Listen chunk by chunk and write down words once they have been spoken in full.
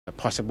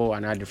possible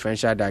and a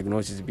differential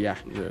diagnosis be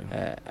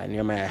and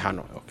you may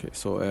handle. Okay,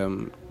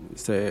 so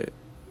say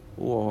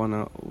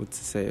one would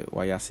say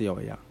why I see or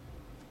ya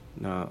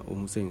now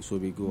saying so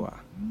be go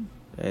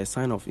a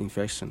sign of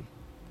infection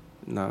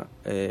now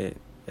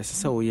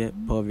so ye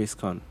pelvic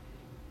scan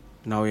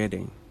now ye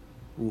then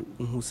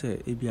who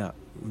say ebia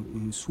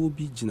in so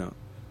be jina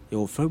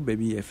your friend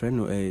baby a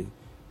friend a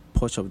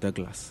Porch of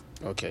Douglas.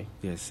 Okay.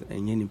 Yes,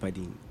 and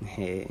anybody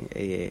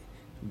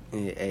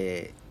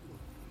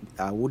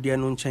I would ya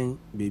no chain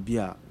baby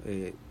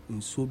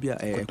in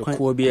Subia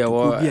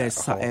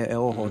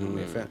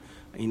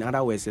in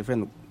other words a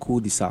friend cool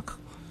the sack.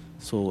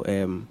 So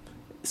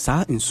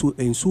sa in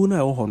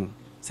sooner or honor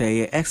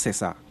say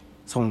excessa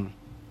so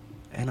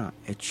and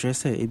a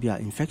trace ebia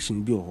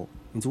infection be ho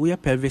into we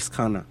pelvic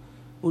scanner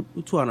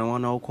to an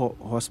one call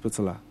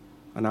hospital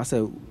and I say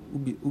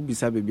ubi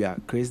sa baby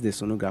crazy the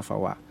sonographer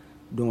wa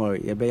don't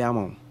worry you be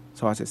am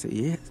so I say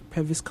yes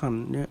pelvic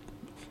scan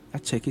I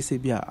check it say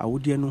bia I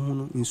would no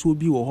ho nso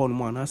bi wo ho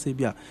no and I say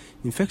bia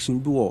infection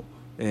bi wo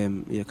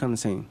you can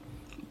say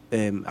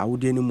I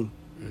would no mu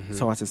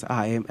so I say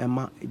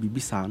Emma bibi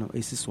sa no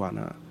esiso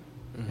na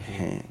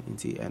I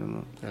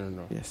don't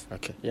know. Yes.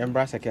 Okay.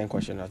 Yambra second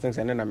question. I think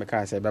then I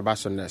make say baba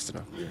so next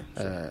no.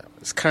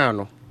 Scan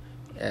no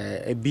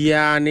e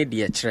bia ne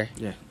de kire.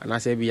 And I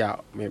say bia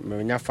me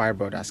nya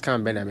fibroid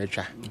scan be na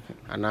metwa.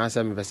 And I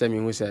say me pese me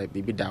hu say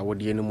bibi da wo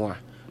de no mu a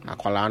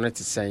akwala no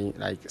to say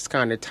like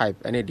scan the type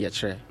any de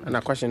kire. And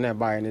a question na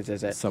buy any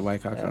say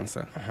cervical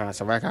cancer.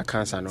 Cervical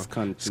cancer no.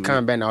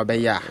 Scan be na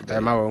obeya e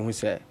ma wo hu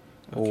say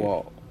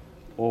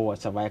or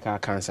cervical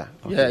cancer.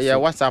 Okay, yeah,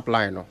 WhatsApp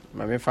line no.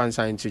 My fan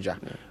sign to ja.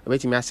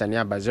 Wait me send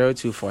ya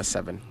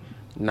 0247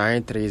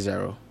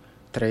 930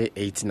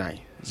 389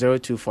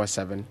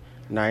 0247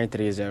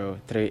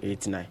 930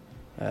 389.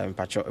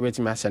 Pacho wait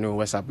me send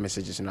WhatsApp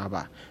messages now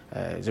ba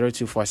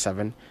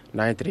 0247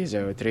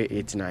 930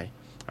 389.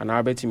 And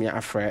I'll bet me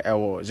afre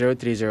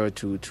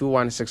 0302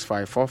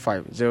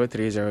 216545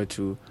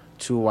 0302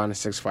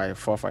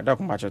 216545. Doc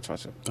Pacho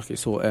to. Okay,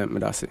 so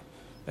that's it.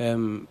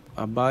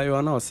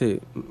 Abayo na say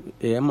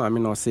I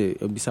mean no say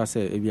obisa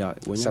say ebia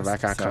when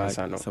cervical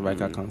cancer no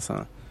cervical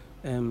cancer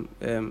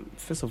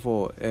first of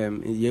all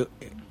you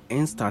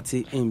start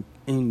in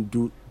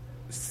do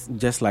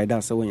just like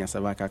that so when you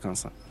cervical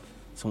cancer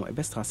so e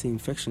best say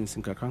infections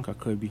in kakranka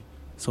krabi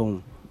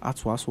so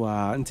atwa so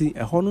anti e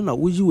ho no na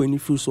woji wani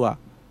fru so a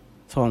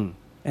so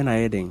e na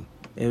yeden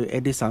e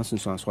de sansun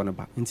so na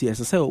ba anti e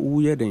say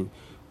wo yeden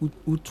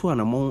utu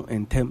anamon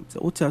entem so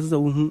what as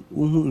wo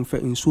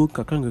in so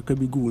kakanga ka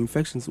bi go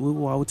infections we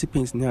wa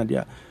pains near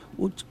there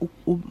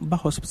ba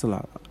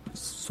hospital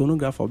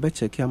sonographer be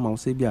check am o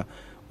say bia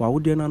wa wo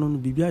de na no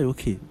bibia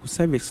okay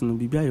cervix no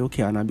bibia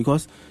okay ana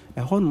because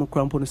a hon mo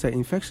cramp no say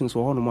infections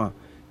wo hon mo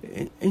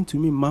into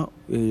me ma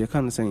you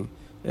can say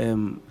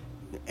and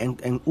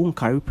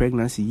carry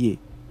pregnancy ye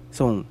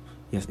so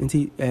yes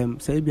into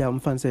say bia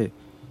am fan say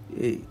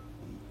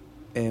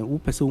who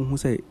person who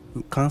say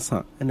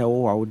cancer and I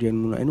would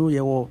know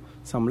you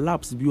some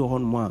labs be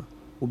on one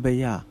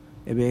obeya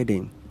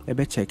ebeden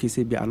ebe check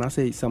say be and I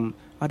say some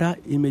other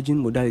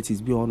imaging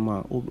modalities be on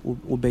one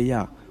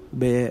obeya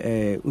be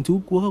until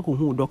go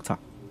who doctor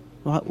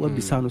what be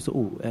sound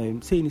so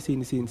say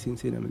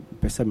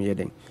person me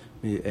yeden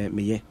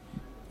me ye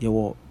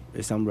you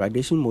some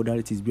radiation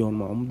modalities be on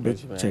one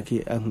check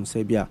it and who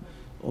say be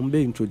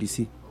be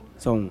introduce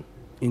so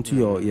into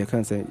your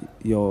can say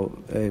your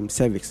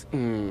cervix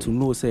to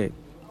know say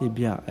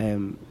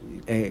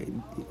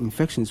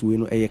infections we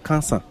know a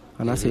cancer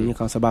and I say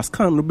cancer but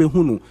scan no be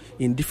hunu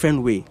in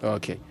different way.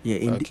 Okay.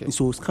 Yeah,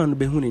 so scan no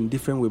be hunu in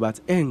different way but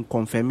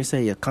confirm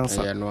say a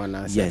cancer.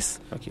 Yes.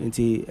 Okay.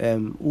 Into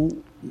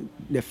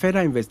the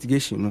further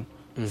investigation no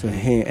so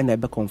and I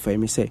be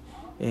confirm say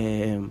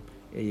it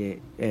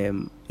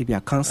be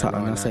a cancer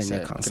and I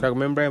say cancer. I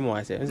remember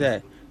more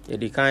say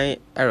the kind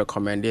I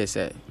recommend is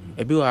say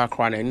a bill are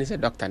chronic and it's a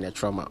doctor in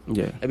trauma.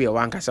 Yeah. Maybe a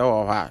one cancer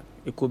or her.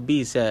 It could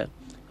be say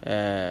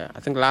I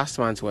think last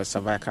month was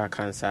cervical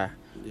cancer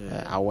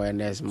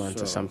awareness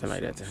month or something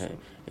like that.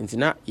 It's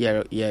not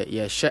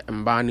yeah shit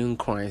and banning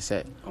crying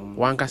say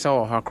one cancer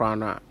or her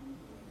crown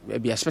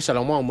maybe especially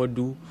on more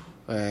do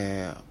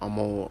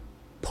more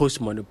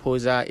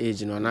post-menopausal age,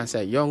 you know, and I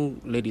say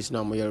young ladies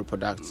now more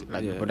reproductive,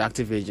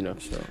 productive age, you know.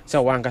 Sure.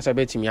 So one can say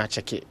bet me I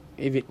check it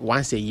even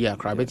once a year.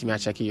 Bet me I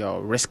check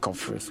your risk of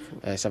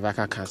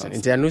cervical cancer.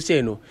 And I know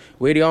say no,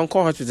 we the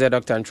on-call hospital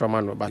doctor and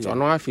trauma no, but on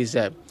one is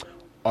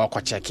or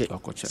check it.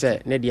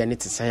 Say need you need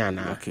to say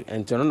na.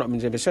 And to no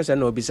be sure say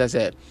no be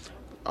say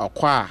or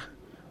qua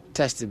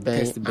test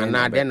ben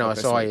and then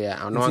also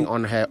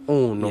on her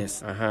own. No.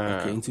 Yes.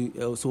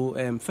 Okay.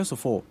 So first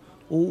of all,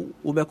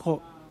 we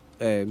call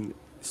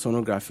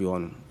sonography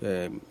on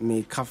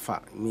me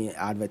kafa me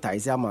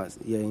advertise am or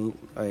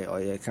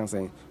can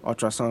say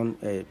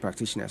ultrasound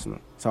practitioners no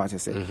so what I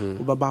say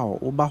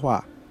oba ho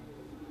a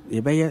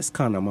e be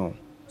scan am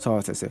so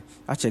what I say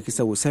I check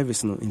say we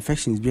service no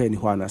infections be any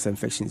ho and as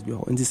infections be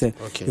ho and say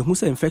the who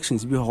say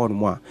infections be ho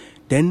no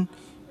then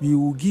we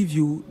will give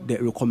you the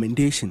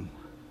recommendation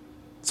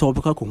so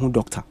obeka ko hu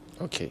doctor.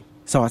 Okay.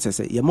 So what I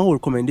say, your more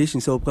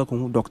recommendation say obeka ko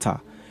hu doctor.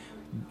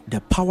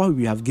 The power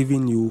we have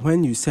given you,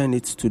 when you send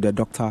it to the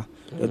doctor,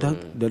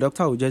 the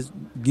doctor will just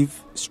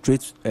give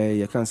straight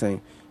you can say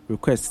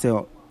request say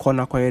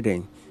corner quiet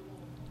then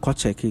ko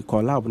check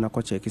call lab na ko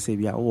check say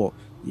bia oh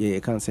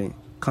you can say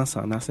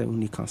cancer na say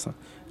only cancer.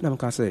 Na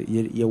can say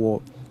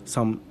you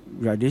some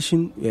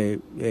radiation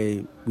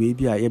we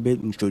be a be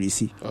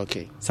introduce.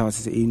 Okay. So I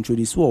say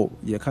introduce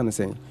you can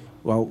say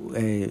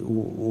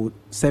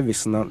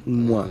service na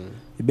mo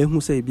e be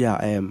hu say bia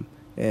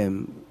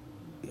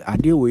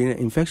ade we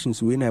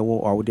infections we na wo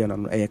awde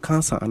na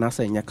cancer and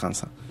asa nya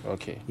cancer.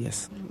 Okay.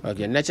 Yes.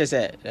 Okay. Nature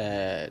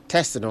say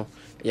test no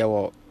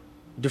you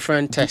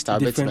different tests are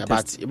better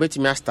but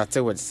me start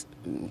with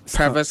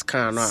private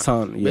scan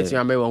no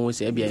bet me one we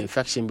say be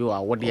infection bi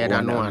wa wo de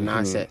na no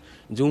and say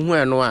do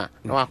hu no a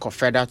na wa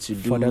further to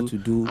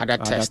do other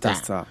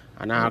tests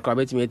and I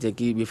bet me take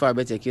before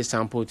I take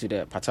sample to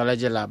the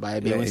pathology lab I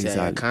be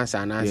say cancer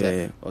and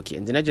say okay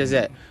and the nature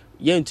say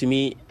to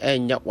me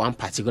one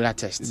particular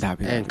test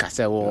and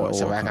kase wo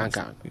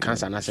cervical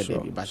cancer na say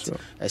baby but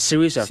a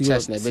series of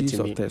tests na bet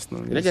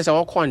me na just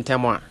all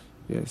quantum a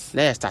yes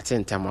na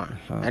starting term a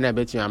and I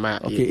bet you am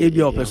okay e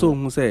be o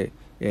person who say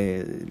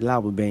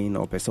lab ben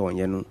o person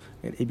ye no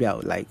e be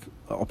like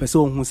o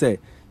person who say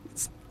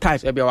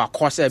type e be wa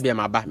course e be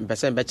ma ba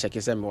person be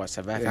check say me was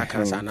cervical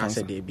cancer na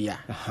say dey bia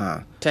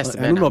test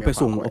be no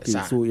person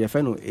okay so you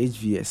find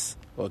HVS.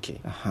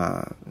 Okay.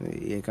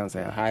 You can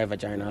say high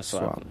vaginal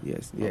swab.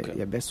 Yes. Okay.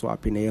 Your best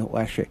swab in a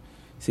wash.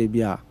 Say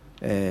bia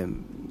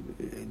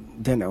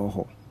then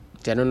oh.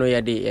 Then no ye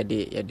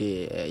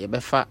de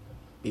befa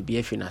bibi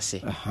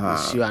efinase.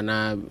 Su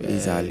ana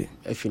exactly.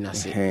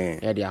 Efinase.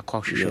 Ye de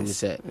akɔhwehwɛ mu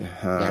say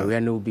ya we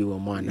no bi wo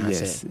mo ana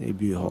say. Yes, e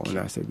bi ho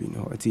na say bi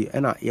no. Ti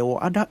na ye wo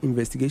other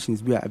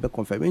investigations bi a be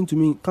confirm to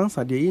me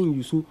cancer dey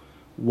use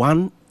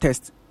one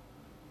test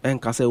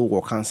and can say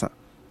wo cancer.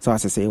 So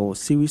as I say, a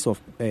series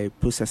of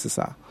processes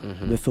are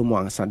the film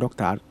and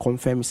doctor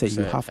confirm say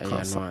you have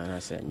cancer.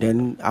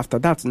 Then after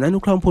that,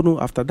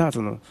 after that,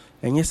 no,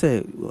 and you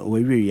say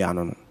we really are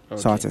no.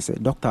 So as I say,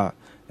 doctor,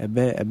 a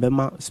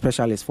bema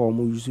specialist for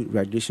use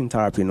radiation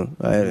therapy no.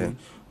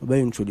 We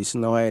introduce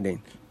now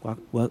then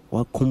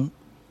what come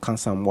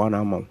cancer one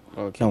amount.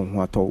 Okay. Now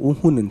what all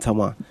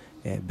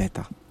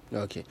better.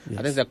 Okay. Yes.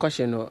 I think the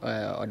question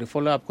or the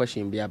follow-up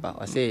question be about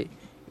I say.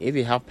 If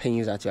you have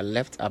pains at your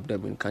left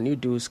abdomen, can you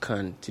do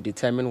scan to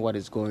determine what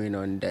is going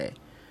on there?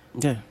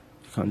 Yeah,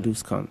 you can do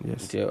scan,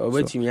 yes.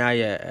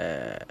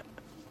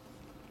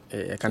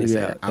 Can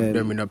say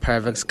abdominal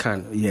pelvic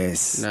scan?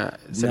 Yes. Now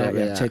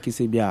check it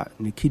say the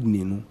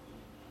kidney no.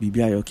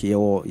 Bibia okay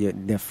or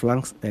the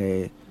flanks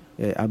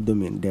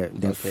abdomen the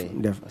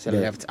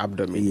left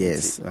abdomen.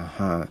 Yes.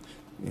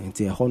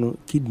 Nti ho no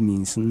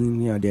kidneys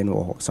ni ade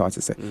no so what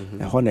say.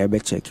 Ho na be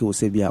check you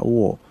say bia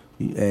wo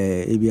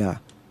ebia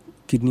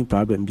kidney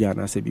problem be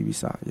na say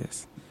bibisa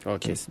yes.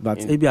 Okay. Yes.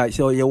 But maybe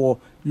so your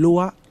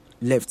lower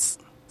left.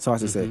 So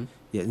as I say,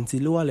 yeah, into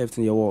lower left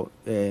in your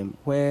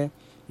where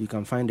you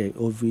can find the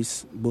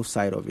ovaries both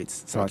side of it.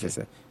 So as I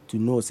say, to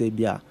know say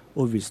be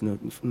ovaries no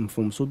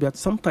from so but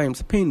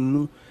sometimes pain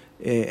no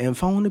and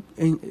found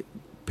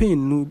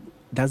pain no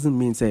doesn't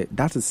mean say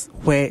that is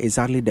where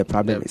exactly the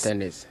problem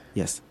is.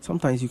 Yes.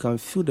 Sometimes you can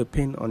feel the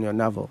pain on your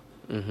navel.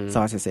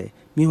 So as I say,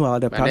 meanwhile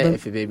the problem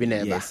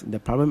yes, the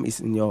problem is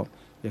in your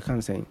you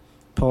can't say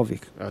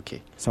pelvic.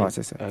 Okay. So what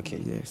I say?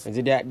 Okay. Yes. And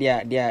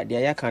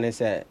the can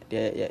say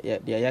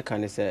the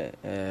can say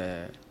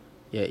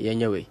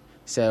anyway.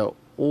 So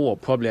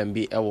problem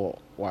be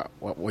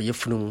what you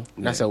funu.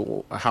 That's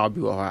how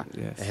be or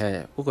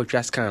who could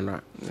just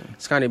scan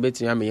scan a bit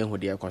to me who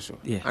dear question.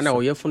 And now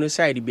you funu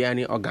side be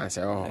any organs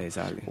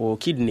or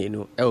kidney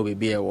no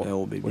baby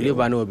or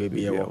liver no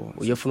baby or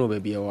you funu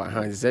baby or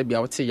hands be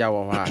out to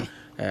your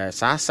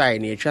sa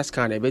side near just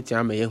scan a bit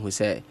to me who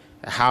say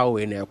how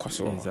in a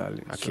coso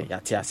exactly. Okay,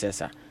 yati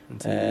assessor.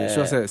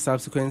 So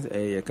subsequent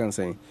you can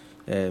say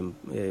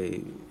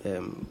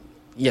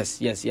yes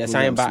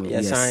sign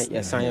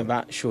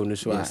back show no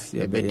so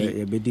e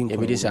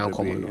be sound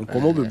common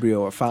komo bebre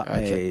o fa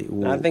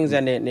I think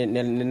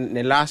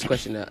the last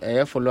question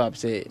follow up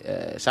say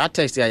sa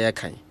text ya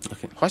kan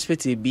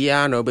hospital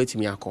bia na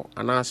obetimi akọ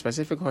and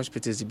specific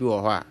hospitals bi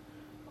wo ho a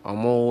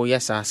omo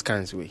yes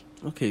scans we.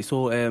 Okay,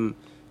 so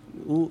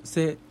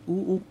say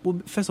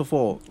first of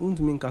all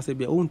to me can say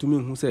be to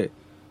me who say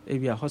e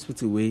be a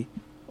hospital way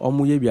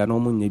omo ye bia na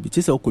omo nya bi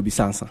ti say okobi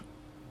sansa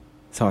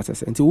so what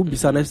say until we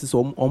bisa next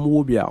so omo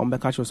wo bia omo be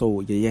catch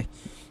so ye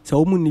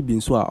so omo ni bi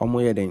nso a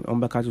omo ye den omo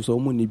be catch so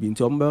omo ni bi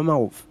nti omo be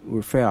ma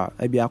refer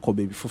e bia akọ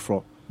baby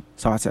foforo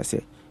so what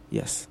say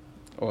yes.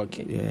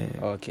 Okay.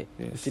 Yeah. Okay.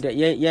 Yes. See that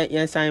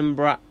yeah sign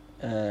bra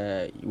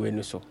we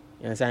no so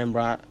yeah sign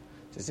bra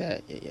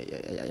say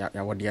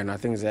ya what there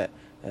things that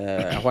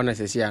I want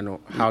to say no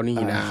how ni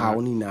na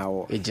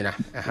ejina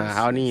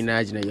how ni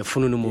na ejina ye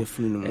funu no mo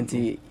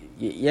enti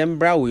ye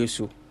mbra we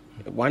so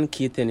one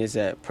key thing is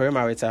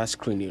premarital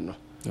screening no.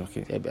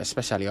 Okay.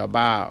 Especially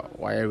about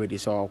wire ready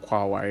so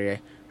kwa wire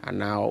and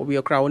now we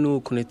are crowd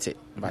no kunete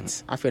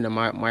but I feel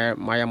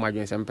my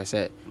margin some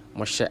percent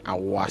moshe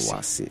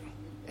awase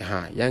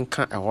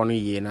yanka ehɔ no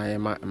yie na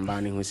yɛma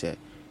mba ne hu sɛ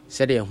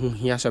sɛde ɛho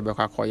hia sɛ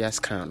bɛkɔ akɔyɛ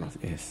scan no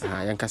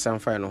yanka sam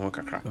fa no ho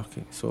kakra.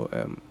 Okay, so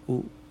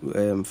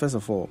first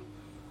of all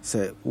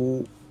say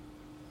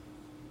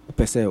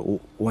pese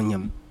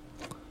wonyam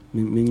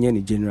me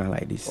ni general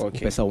like this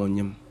pese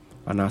wonyam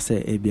and I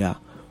say ebia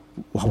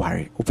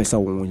waware pese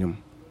wonyam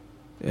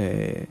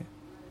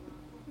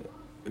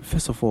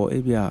first of all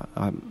ebia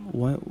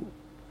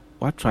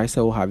what try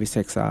say we have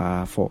sex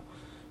for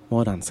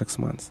more than 6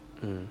 months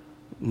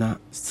na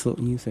so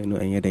you say no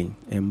anything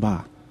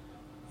emba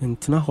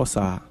ntina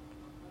hosa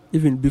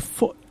even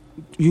before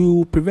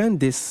you prevent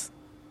this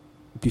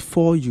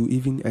before you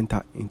even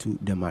enter into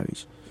the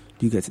marriage.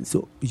 You get it?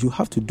 So you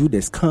have to do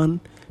the scan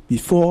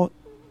before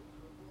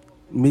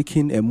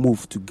making a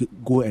move to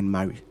go and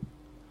marry.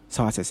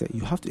 So as I say,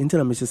 you have to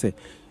internet say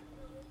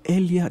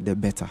earlier the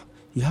better.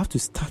 You have to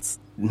start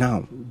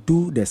now.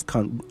 Do the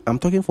scan. I'm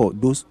talking for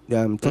those.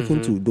 I'm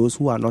talking to those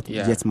who are not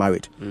yet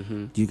married.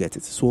 Do you get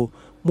it? So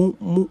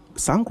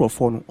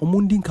sankrofon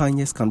omundin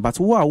kanye scan. But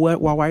who are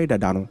worried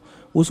that no?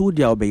 Also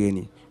they are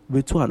obeying.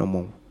 We two no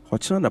more.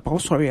 Hochina na pa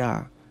sorry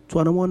ah. To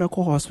anamo na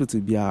ko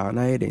hospital bia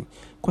na yeden.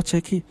 Ko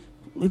check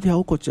maybe I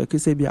will check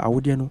say be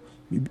awode no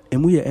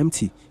emu ye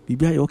empty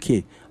bibia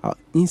okay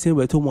insane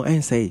we to mo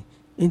en say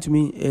into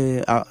me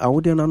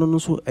awode no no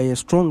so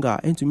stronger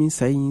into me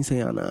say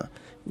insane ana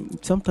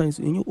sometimes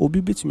you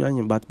obi betumi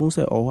anyim but mo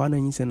say o ho na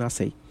insane na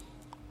say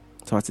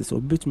so at so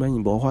obi betumi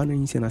anyim but o ho na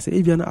insane na say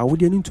e bia na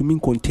awode no into me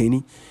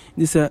contain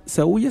this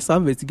say we yes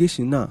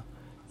investigation na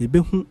e be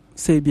hu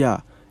say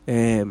bia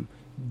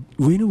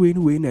we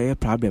na e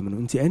problem no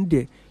nti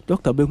ende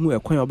doctor be hu e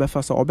kwan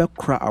obefa so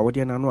obekra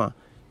awode na no a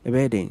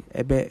ebe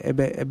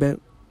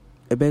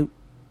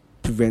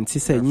prevent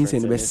say yin say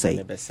be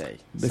say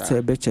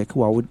be check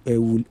wa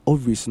will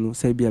obvious no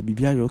say bia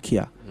bibia yo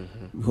okay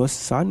because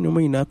san no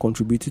man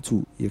contribute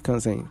to you can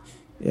say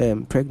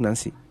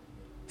pregnancy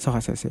so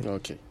as I say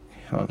okay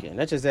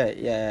na just say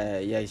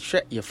yeah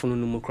hwe ye funu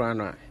no mu kra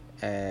no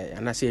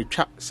and say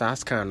twa sa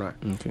scan no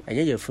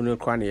anya ye funu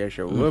kra na ye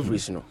hwe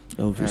obvious no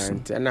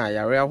and na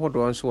ya re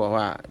ahodo nso wo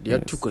ha de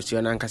tu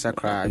kwestion na nkasa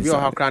kra bi o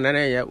ha kra na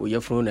ye o ye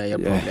funu na ye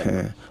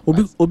problem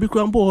obi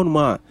kra mbo ho no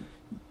ma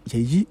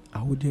yi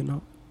awode na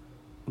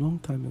long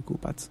time ago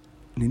but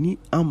nini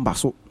amba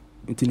so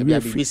until we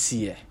be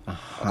see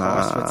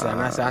hospital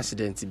na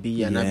accident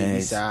bi ya na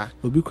bi sa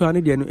obi kra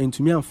ne de no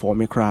entumi amfo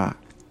me kra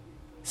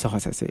so how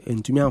say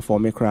entumi amfo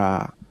me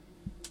kra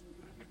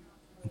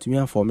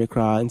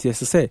nti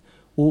say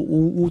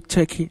o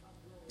check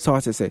so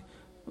what say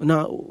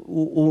na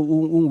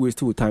o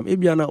waste your time e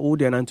bia na o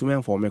de na ntumi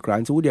amfo me kra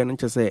nti o de na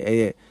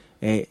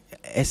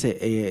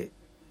say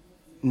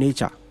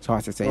nature so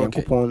what say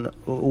yakopon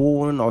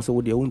o na so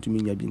o de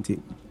ntumi nya bi nti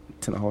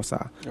tena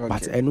hosa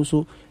but eno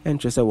so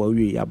interest we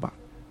wi yaba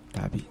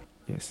dabi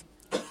yes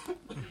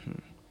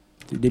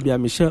de bia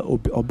me share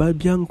oba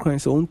bia nkran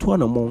say on to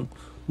na mo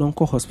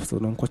non-co hospital,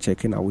 non-co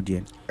checking out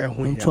again.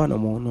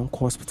 Non-co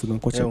hospital,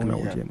 non-co checking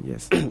out again.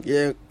 Yes.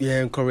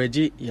 Yeah,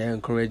 encourage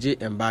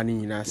and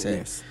banning in us.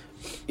 Yes.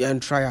 Yeah,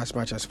 and try as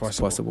much as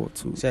possible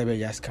to say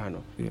yes,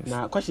 Kano.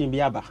 Now, question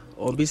Biaba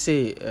or be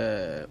say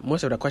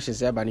most of the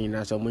questions are banning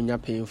us when you're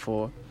paying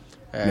for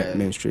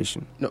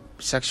menstruation, no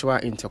sexual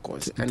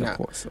intercourse and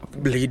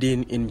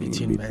bleeding in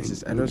between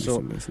menses, and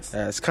also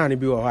scanning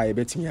be or high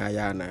betting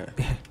ayana.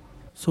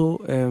 So,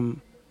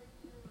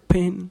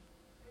 pain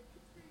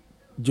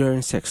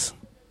during sex.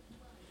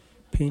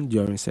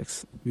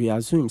 We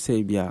assume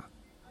say bia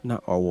na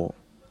or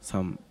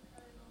some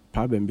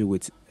problem be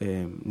with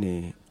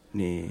ne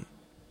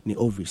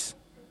ovaries.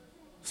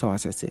 So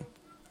as I say,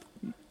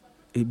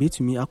 it be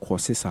to me a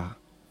causes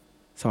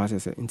so as I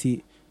say,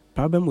 nti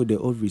problem with the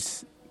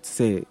ovaries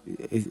say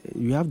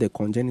you have the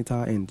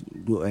congenital and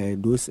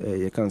those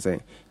you can say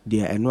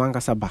they are no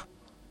ankasaba.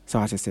 So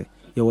as I say,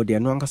 you would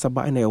no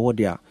ankasaba and you would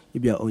there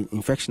be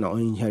infection or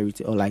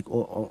inherited or like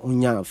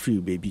on free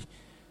baby.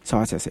 So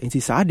as I say, it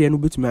is hard to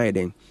be to me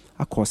then.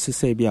 A cause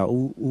say be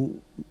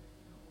who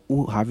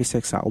have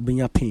sex or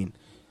be pain.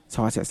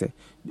 So as I say,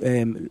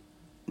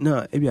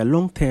 no, it be a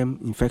long term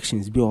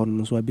infections be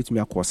on so a bit me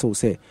a cause so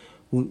say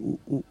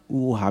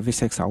who have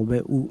sex or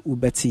who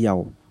bet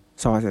you.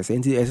 So as I say,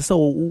 it is so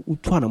who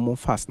turn more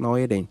fast now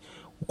then.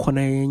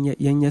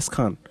 Who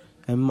scan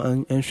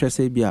and shall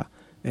say be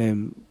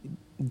then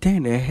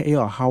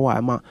how I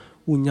am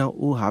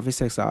who have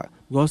sex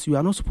because you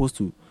are not supposed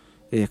to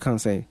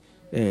can't say.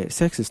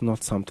 Sex is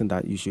not something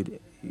that you should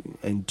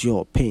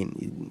endure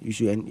pain. You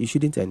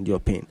shouldn't endure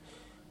pain.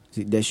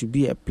 There should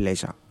be a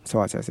pleasure. So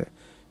as I say,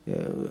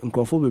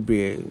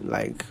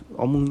 like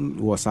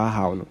was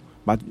how no,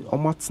 but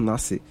almost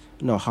nasi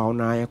no how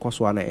na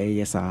ekoswa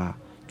yes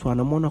to an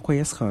amona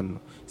koyes kan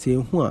say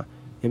hu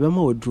e be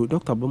ma odru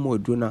doctor be ma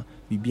odru na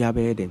bibia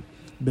be den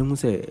be mu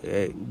say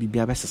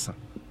bibia be sesa.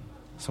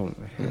 So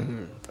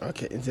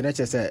okay, internet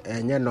say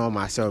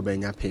normal say be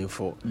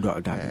painful.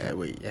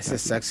 That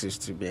yes, sex is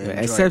to be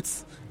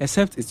except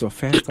it's your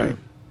first time.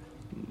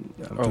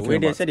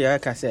 When they said the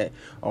other say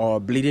or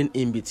bleeding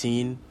in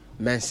between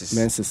menses.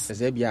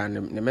 The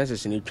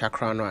menses in the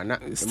crown or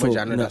not. That's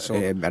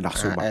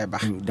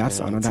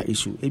another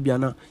issue.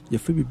 Ebiana, your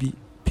baby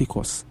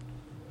PCOS.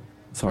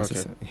 So I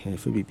say,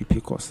 baby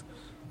PCOS.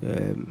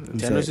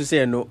 Then also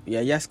say no,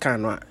 yes,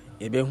 cannot.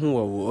 Ebe who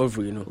or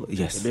over, you know.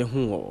 Yes. Ebe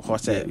who or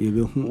horse,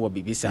 ebe who or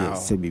baby sow.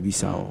 Say baby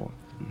sow.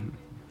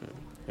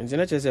 And then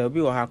I just say, be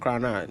or her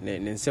crown,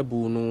 and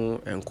Sebu no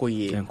and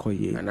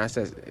Koye. And I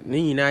says,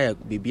 Nina,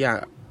 baby,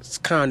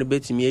 scan a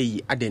bit to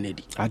me,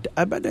 identity.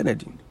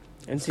 Identity.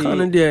 And see,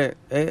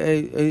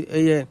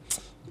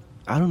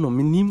 I don't know,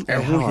 minim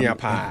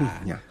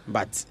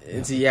but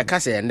see, I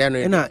can't say, and then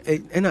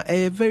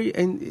a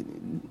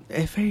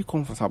very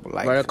comfortable,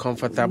 like very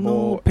comfortable,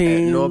 no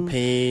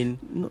pain.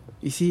 No,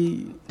 you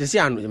see, the see,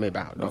 I'm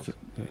about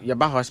you're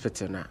about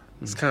hospital now.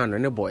 Scan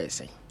and the boy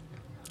say,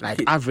 like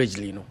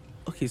averagely, you know.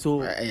 Okay,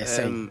 so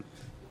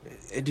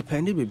it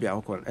depending maybe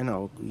alcohol and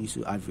I use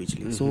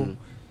averagely. So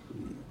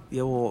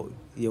you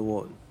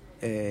were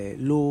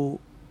low.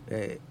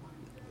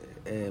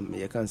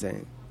 You can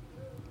say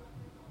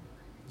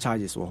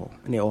charges or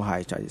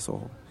high charges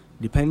or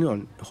depending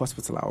on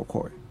hospital or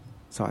call.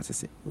 So as I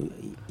say,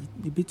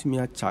 you beat me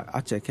at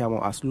check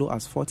as low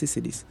as 40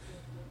 cedis.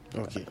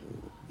 Okay.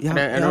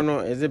 Yeah, I don't know.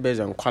 Is it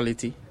based on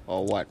quality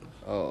or what?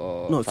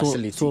 Or no,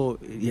 facility? So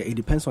it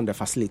depends on the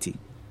facility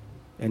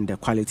and the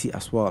quality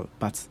as well.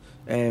 But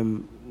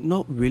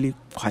not really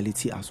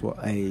quality as well.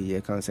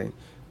 I can say.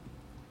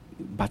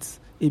 But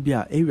if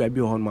you area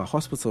be on my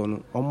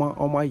hospital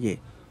on my year.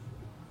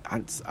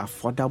 And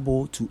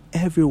affordable to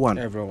everyone.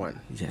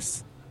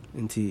 Yes.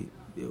 Until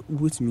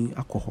with me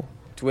alcohol.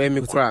 To where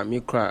me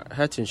cry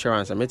health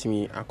insurance. I met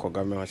me alcohol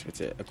government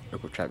hospital.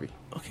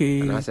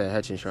 Okay. And I say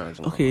health insurance.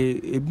 Okay.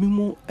 A bit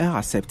more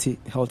accept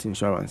health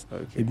insurance.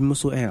 Okay. A bit more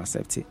so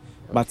accept it.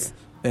 But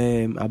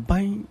I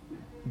buy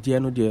the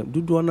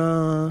do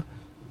na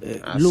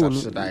loan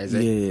subsidize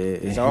it.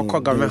 It's our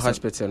government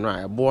hospital no.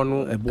 A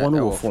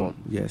born form.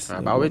 Yes.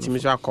 But wait me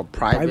so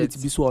private.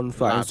 This one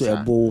for so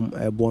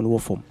a born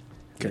form.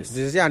 This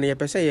is the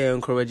person you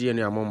encourage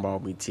you among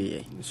about me.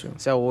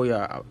 So, we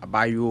are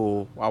about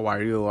you,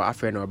 our you, our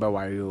friend, or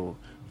about you.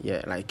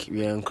 Yeah, like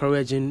we are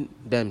encouraging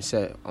them,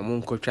 say,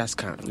 among coaches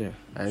can. Yeah,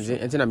 and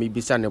then I may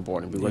be son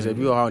born because if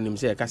you are on him,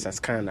 say, a cassa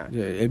scanner.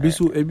 Yeah, a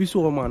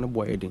bisu man of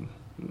boarding.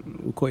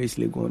 We call it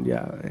Legon,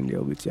 yeah, and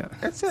they'll be here.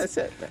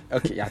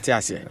 Okay, I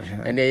tell you,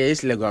 and there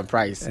is Legon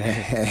price.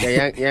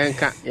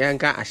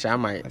 Yanka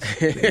Ashamai.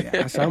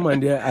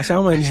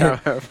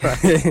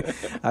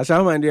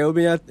 Ashaman, there will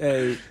be at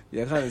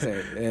you can't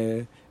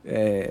say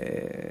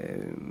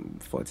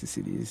 40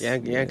 cities.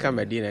 Yanka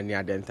Medina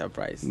near dental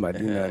price.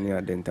 Medina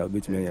near dental,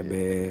 which may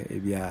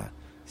be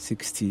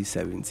 60,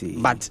 70.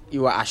 But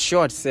you are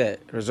assured, say,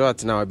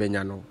 resort now,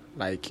 Benyano.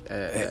 Like,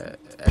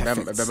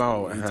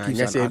 No.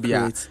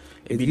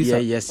 It gives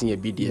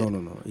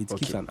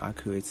an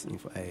accurate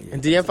info.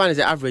 And the fund is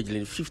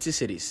averagely 50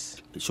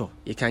 cities. Sure.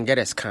 You can get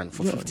a scan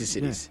for 50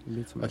 cities.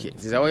 Yeah. Okay.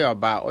 This is all your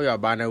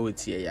bar now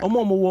with here.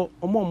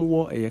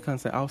 You can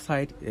say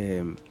outside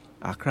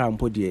Accra and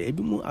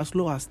Podia, as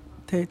low as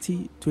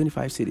 30,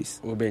 25 cities.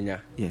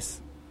 Ubenya.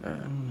 Yes.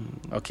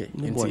 Okay.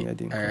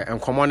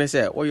 And common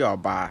say, all your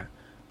bar,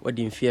 what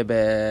didn't fear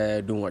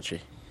be doing what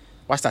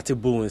what's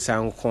that boom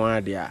sound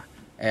corner there?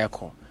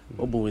 Echo.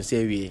 Obo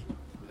say we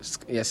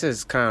yes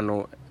scan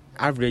no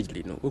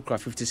averagely no ukra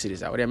 50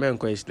 cities what the men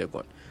ko is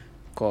Legon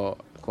ko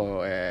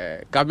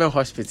government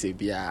hospital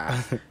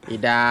bia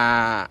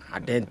ida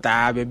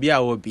adenta be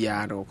bia wo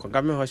bia no ko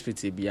government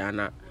hospital bia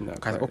na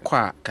ka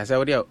okwa ka say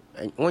we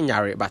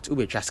wonyare but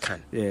ube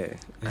scan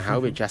how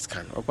ube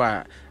scan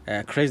okwa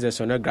crazy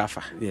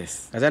sonographer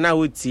yes as na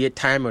we tie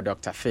time of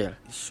Dr. Phil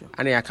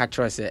and ya catch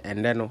us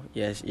and then no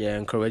yes you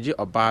encourage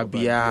oba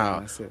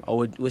bia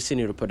or we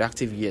see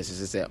reproductive years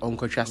say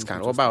onko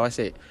scan oba we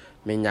say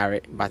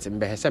menyare but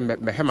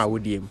mbehema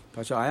wodiem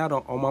but I had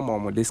on my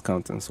mom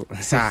discount and so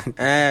sir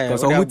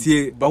because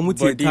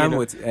omutie time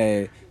with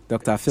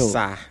Dr. Phil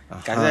sir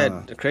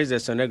cuz crazy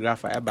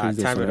sonographer about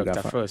time with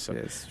Dr. Phil so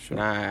yes, sure.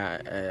 Na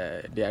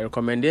the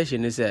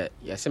recommendation is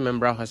yes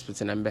member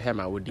hospital na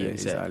mbehema wodiem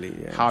say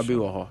how be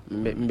wo ho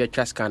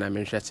mbetwa scan na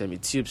menhwese me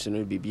tubes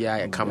no bibia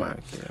ya kama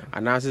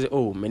and I say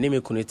oh me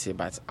name kuniti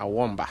but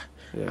awomba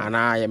and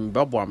I am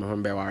babo am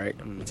hom be ware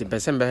ti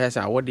person be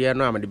say awode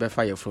no am de be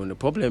fire from the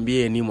problem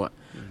be anymore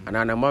and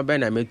I am be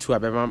na metu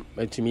abema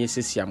metumi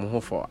sisi am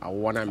ho for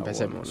awona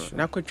person no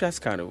na kwatwa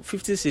scan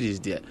 50 cities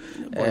there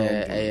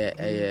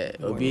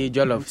obi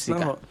jollof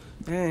sika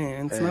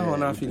and now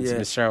na feel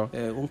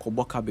unko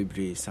boka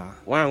bebre sa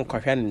one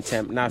kwahwe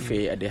ntem na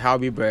fe the how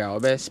be bra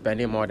obe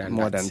spending more than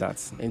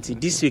that and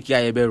this week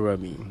ya be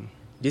romi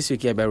this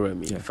week ya be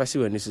romi first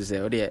when this is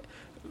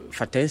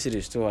for 10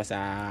 cities to us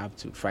up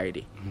to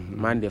Friday.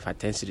 Monday for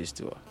 10 cities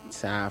to us.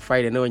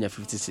 Friday no when you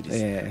 50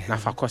 cities. Na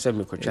for course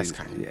me ko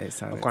scan.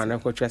 Ko na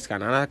ko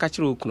scan. Na ka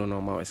chiro kuno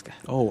no ma weska.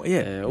 Oh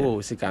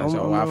yeah. Sika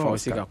so wa fa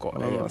sika ko.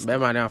 Be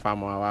ma na fa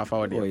ma wa fa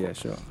o de. Oh yeah,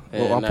 sure.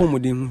 Wa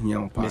pomodin hu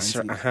hia pa.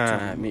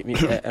 Me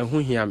hu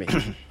hia me.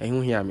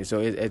 Hu hia me. So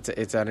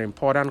it's an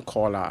important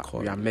call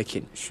we are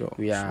making. Sure.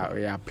 We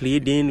are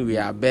pleading, we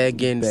are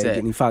begging.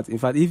 In fact,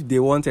 if they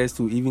want us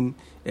to even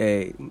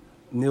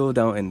kneel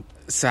down and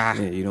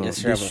you know,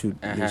 they should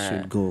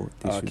go.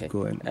 They should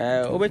go and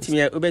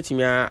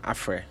obetimia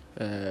afre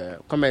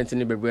comment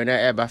ni bebre na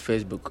eba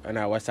Facebook and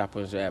WhatsApp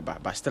on eba,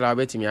 but still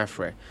obetimia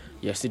afre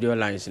your studio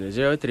lines in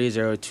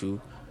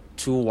 0302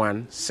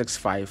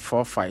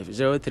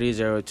 216545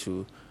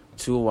 0302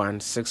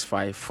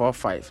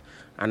 216545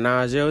 and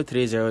now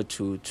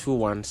 0302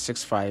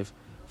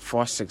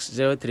 216546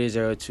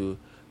 0302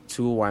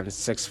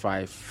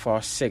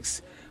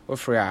 216546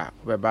 ofra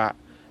weba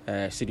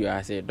studio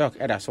I say doc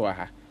eda so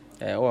ha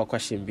or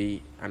question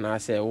be and I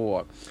say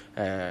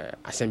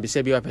assemble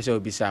say be person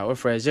obisa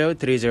ofra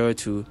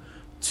 0302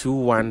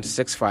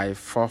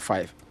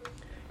 216545.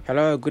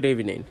 Hello, good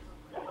evening.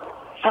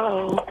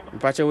 Hello.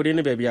 Pacha would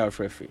any baby out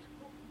free? Me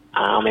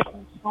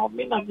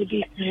not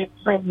be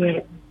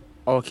friend.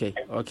 Okay.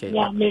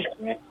 Yeah, me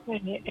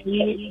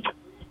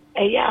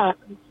yeah.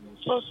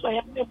 So I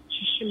am not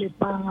shilly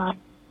pa.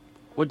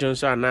 What do you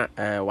say na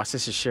was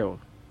this show?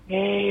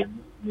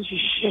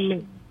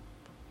 Shilly.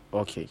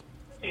 Okay.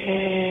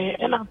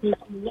 And I'm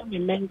me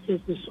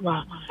menses this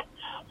one.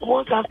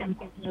 Once I'm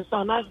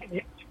so now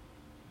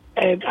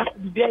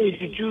that be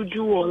a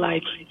juju or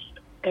like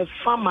a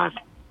farmer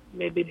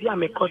maybe be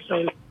a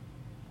cotton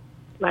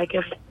like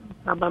a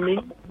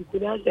farmer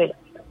because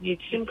you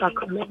think I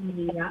come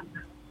in.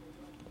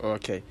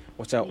 Okay.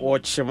 What's a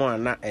watch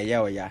one na a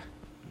ya?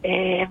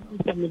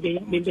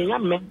 Maybe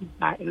I'm meant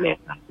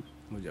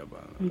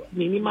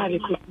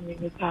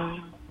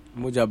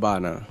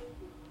Mujabana.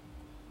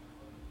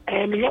 No,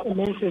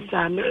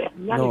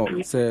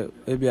 say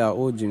ebia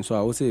ojin so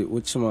I will say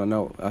ochima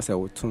now as I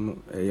would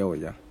tune a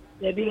ya.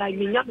 They be like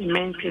me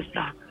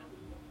Manchester.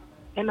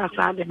 And I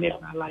saw the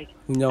neighbor like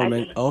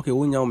okay,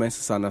 unya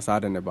Manchester na saw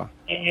the neighbor.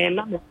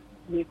 And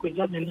we could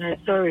just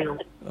sorry.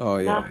 Oh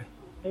yeah.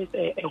 It's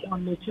a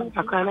one meeting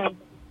I can't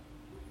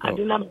I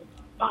do not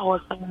power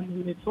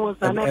it was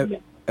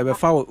an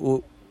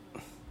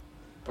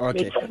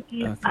okay.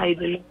 I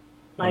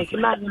like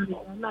not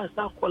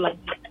like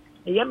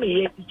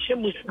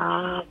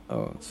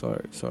oh,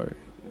 sorry.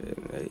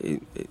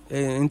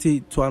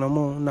 Enti to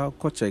anamo na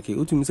ko check it.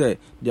 Utum say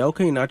the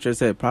okay na actually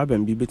say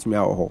problem be betimi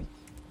awo.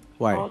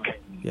 Why? Okay.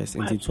 Yes,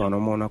 enti to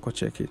anamo na ko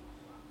check it.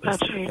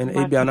 And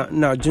right. ebia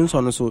na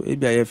Johnson so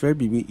ebia ye fair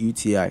be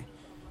UTI.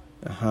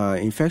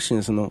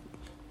 Infections no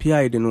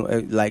PI de no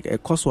like a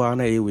cause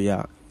na e we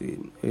a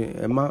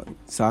ma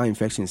sa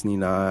infections ni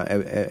na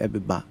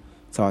ebeba.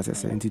 So I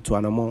say enti to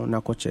anamo na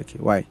ko check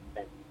it. Why?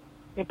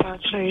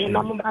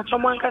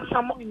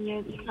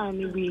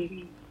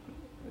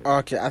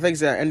 Okay, I think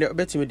that and the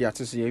better media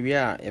to see we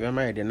are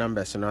the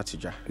numbers not to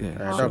ja.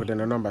 Dog the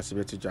numbers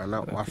be to ja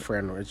now our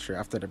friend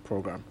after the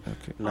program.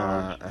 Okay.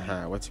 Now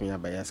what's me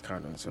by yes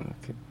canon so.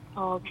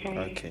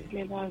 Okay.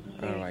 All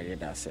right,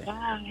 that's it.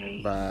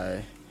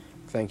 Bye.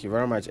 Thank you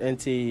very much.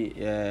 NT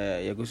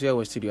Yagusia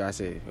was studio I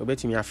say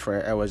obetimi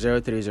afre I was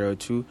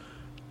 0302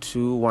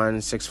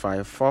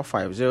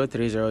 216545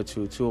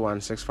 0302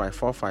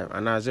 216545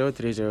 and now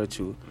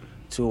 0302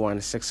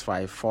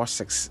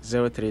 216546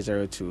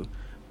 0302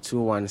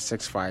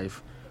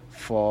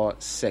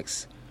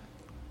 216546.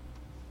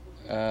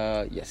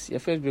 Yes, your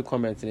Facebook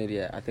comment in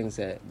there. I think it's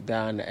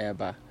Dan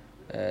Eba.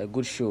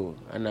 Good show.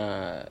 And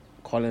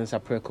Collins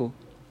Apreko.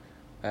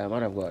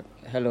 Man of God.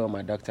 Hello,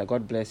 my doctor.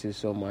 God bless you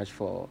so much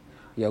for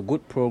your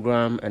good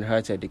program and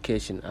health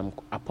education. I'm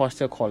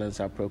Apostle Collins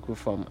Apreko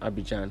from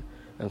Abidjan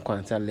and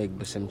Kwanta Lake,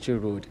 Busemchi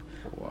Road.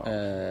 Wow.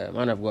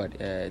 Man of God,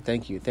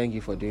 thank you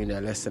for doing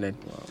the listening.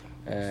 Wow.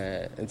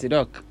 And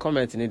doc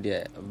comment in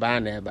there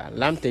banner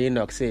Lamte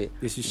Enoch say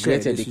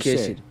great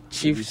education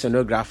chief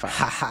sonographer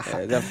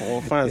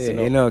therefore fans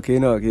Enoch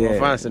yeah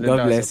fans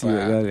God bless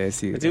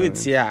you do it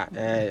here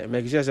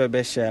make sure so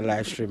be share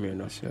live stream you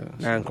know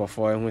and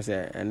for who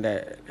say and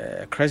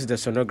Chris the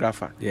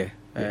sonographer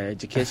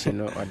education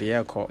no or the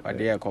air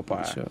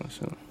copper sure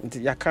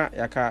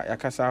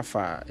yaka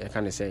safa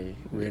yaka say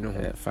we know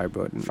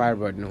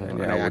fibroid no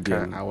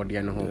I would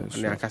no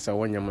na kasa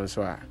wonyam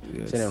so a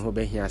say who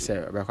be here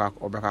say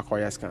obeka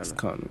koya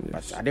scan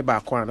but ade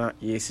ba ko na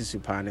yesi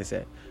super ne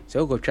say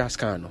so go twa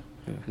scan no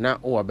na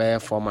o be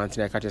 4 months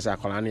na ka say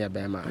akola na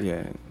be ma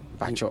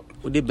pacho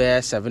udi be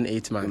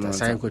 7-8 months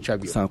sign ko twa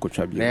bi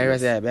na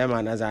say be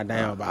ma na za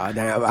dan oba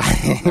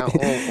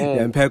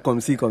dem pe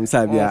come say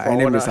bia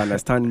any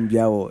misunderstanding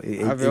bia o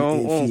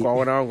ko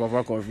wona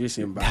go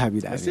confusion ba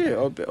say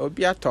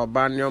obi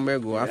atoba ne o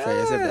mego afa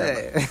yes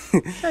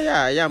be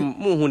ya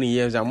mu hu ni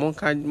yeza mon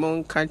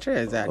kan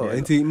tre za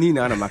enti ni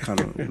na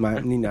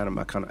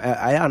makano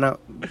aya na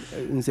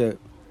nse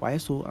why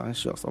so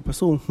anxious o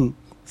person hu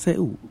say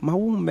oh my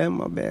woman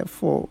my bear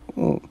for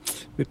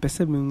me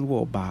pese me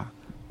wo ba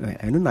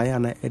eno na ya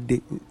na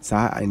ede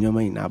sa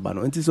anyoma ina ba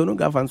no nti so no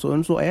gafa so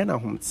nso e na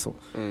hom so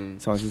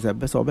so she said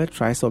best obe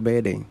try so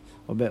be den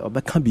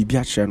obe can be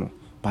a share no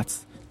but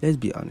let's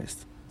be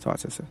honest so I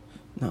say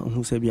now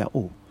who say bia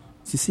oh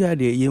sisi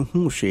ade ye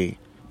hu hwe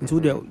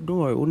nti don't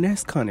worry o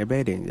next can e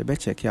be den e be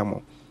check ya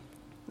mo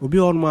obi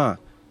on ma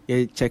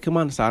ye check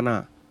man sa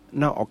na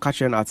o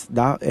catch at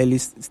that early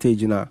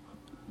stage na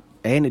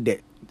any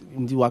day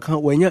nti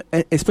when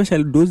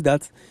especially those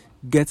that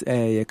get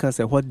you can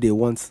say what they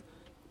want.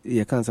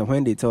 You can't say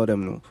when they tell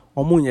them no.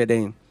 Omun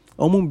then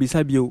omun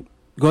bisa bio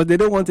because they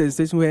don't want a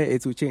situation where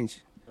it will change.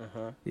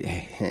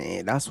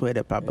 Yeah, that's where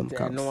the problem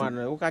comes. No one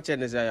who catch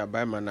any say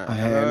buy man.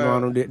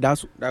 No,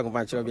 that's that go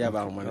patch be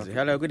about man.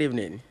 Hello, good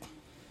evening.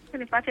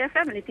 Patch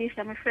family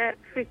teacher me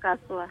free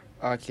kaswa.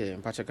 Okay,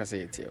 patch ka say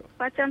it you.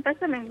 Patch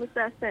pesa me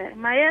busa say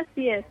my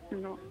yes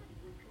no.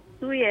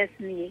 2 years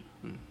ni.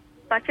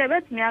 Patch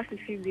bet me have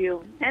to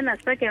bio. And a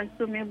second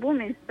to me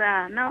booming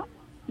star. Now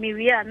me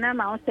we are now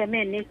my say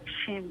me next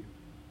shame.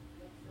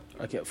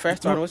 Okay,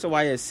 first one also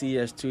why is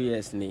CS 2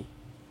 years ni?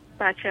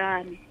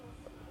 Pachani.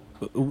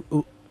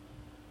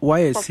 Why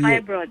is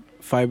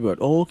fibroid?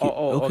 Oh,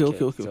 okay.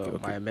 Okay. So,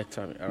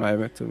 myomectomy.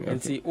 Myomectomy.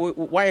 And see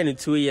why in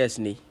 2 years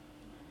ni?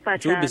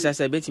 Pachani. You be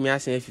say bet me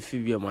ask if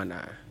you be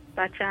mana.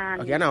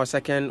 Pachani. Okay, now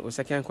second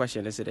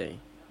question is today.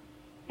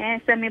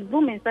 And say me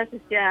booming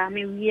sasia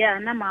me we are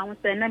na ma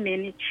say na me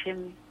ni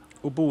chim.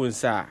 Ubu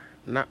nsa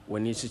na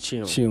wani chi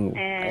chin.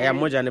 Eh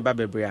moja ne ba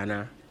bebre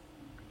ana.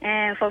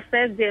 For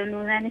first day, no,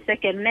 and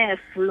second day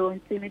flow.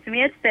 So it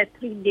means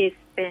 3 days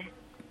spare.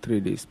 3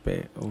 days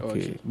spare.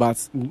 Okay.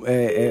 But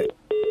okay.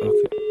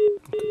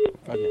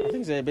 I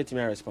think they better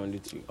me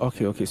responded to you.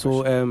 Okay.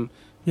 So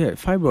yeah,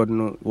 fibroid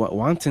no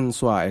one thing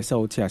so I say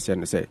what you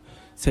say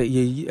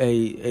ye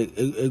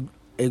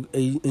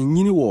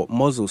nyini wo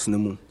muscles no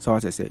mu. So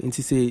what I say.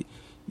 Nti say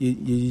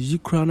ye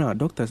kra na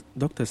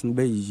doctors no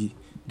be yi.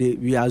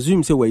 We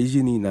assume say we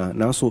yi ni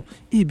na so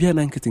e bia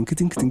na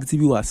nkitin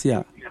bi wase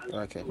a.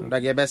 Okay. That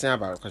get best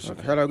about question.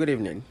 Hello, good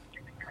evening.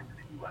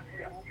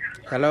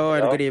 Hello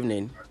and good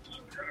evening.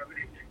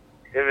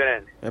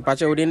 Evening.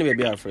 Pacha udini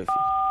baby afrefi.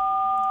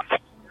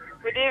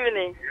 Good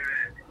evening.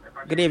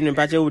 Good evening,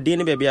 Pacha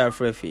udini baby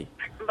afrefi.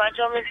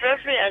 Pacha me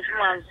frefi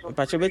asmanso.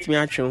 Pacha betimi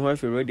atwen ho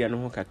afi radio no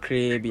ho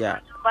kakra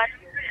bia.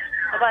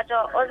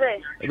 Pacha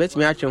oze.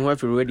 Betimi atwen ho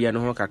afi radio no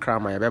ho kakra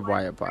ma ye bebo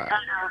aye pa.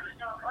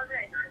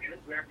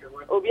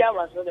 Obi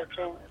abaso the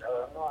train.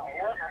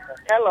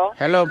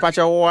 Hello,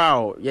 Pacha.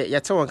 Wow. You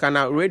tell one kind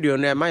of radio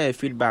no my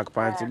feedback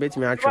part. Bet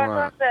me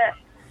actually.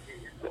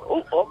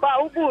 Oba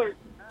ubu.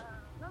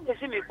 No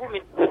see me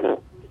booming.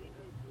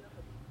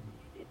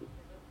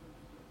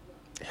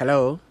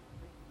 Hello.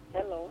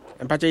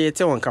 And Pacha, you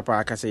tell one couple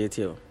I can say it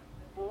to you.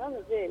 I'm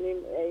saying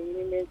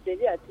in 3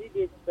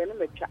 days when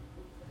me tra.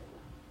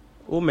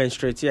 Who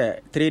menstruate here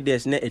 3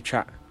 days ne a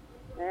tra.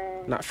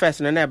 Na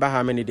first na never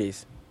how many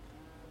days?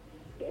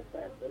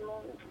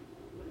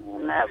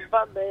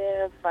 Never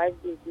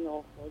 5 days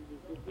no 4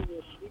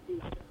 days.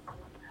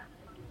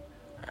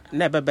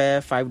 Never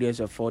bear 5 days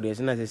or 4 days.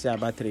 And as I say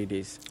about 3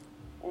 days.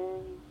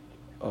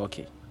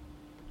 Okay.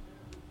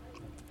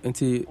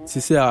 Nti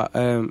sisi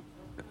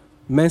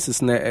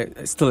menses na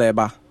still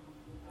eba.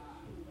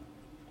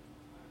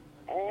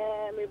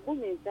 Me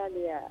booming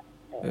Italia.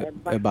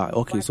 Eba.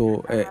 Okay,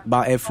 so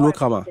ba e flow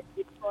kama.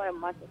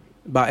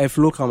 Ba e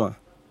flow kama.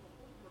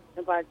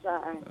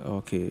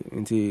 Okay,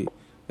 nti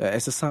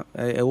esesa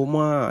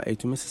woman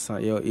etumi sesa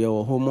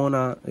your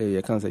hormonal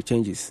you can say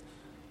changes.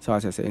 So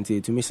as I say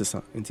nti etumi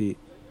sesa nti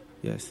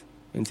yes.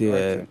 Nti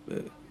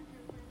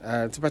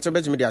to Pacha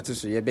bet me dey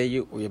atiso ye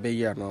be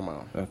you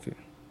normal. Okay.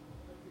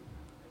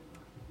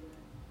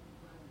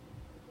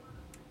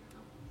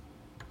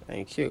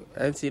 Thank you.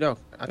 And see, doc,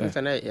 I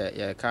think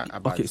yeah,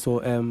 about. Okay, so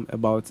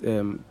about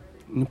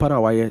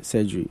Nipana wire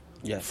surgery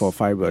for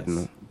fibroid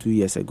no 2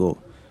 years ago.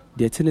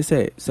 The thing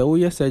say so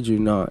we surgery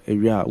now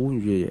area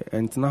won't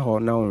and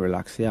now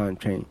relax here and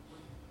train.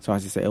 So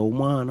as I say, a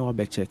woman or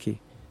be check it.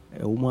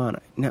 A woman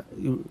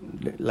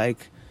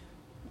like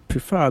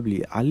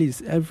preferably at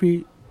least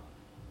every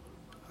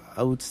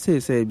I would say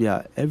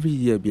every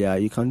year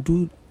you can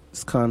do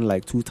scan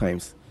like 2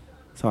 times.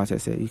 So as I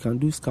say, you can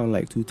do scan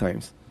like 2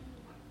 times.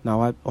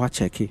 Now I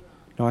check it.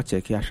 I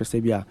should say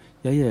yeah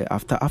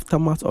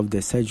aftermath of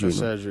the surgery.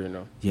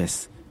 No.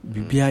 Yes.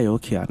 Bibia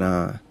okay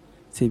na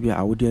say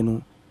I would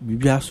know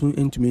bibia so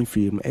into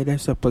free.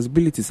 There's a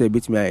possibility say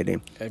bet me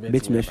them.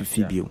 Bet me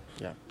fibio.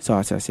 So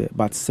as I say,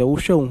 but say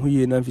we show who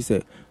you na fi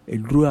say a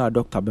draw a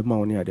doctor be ma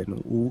woni ade no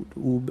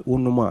wo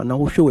no ma na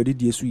wo show we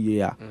dey so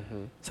ye a.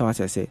 So as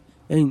I say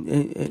and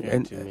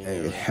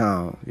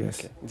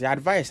yes. The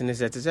advice is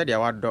that say they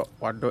what do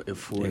a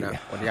phone na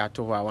or they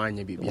ato ho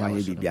awanye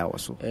bibia wo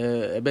so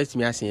bet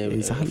me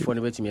asen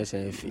phone bet me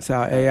asen fi so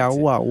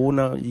wo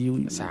na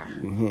you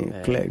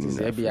clear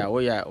say bia wo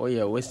ya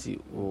we si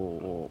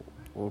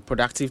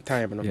productive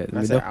time. No? Yeah,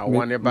 I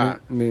want it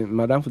back.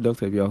 Madam for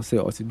doctor, I'll say,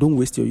 don't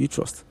waste your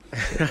uterus.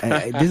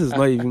 This is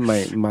not even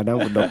my madam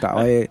for doctor.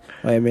 I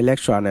am a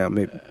lecturer now.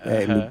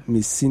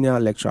 I'm senior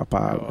lecturer,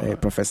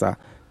 Professor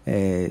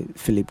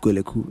Philip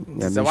Goleku.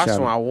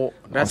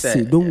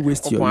 Don't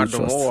waste your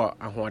uterus.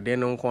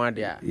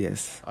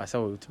 Yes.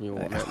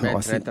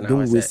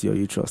 Don't waste your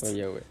uterus.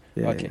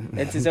 Okay.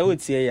 It is a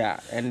would say,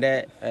 and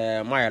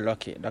my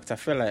lucky. Dr.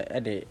 Phil,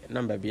 the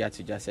number be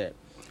to just say,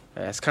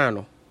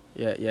 Scano.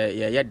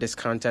 Yeah,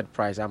 discounted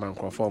price. I'm on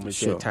conform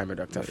with your time,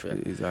 Dr. Phil.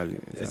 Exactly.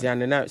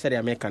 Said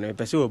I make an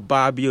episode of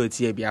Barbie or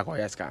TBA or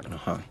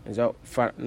Scano.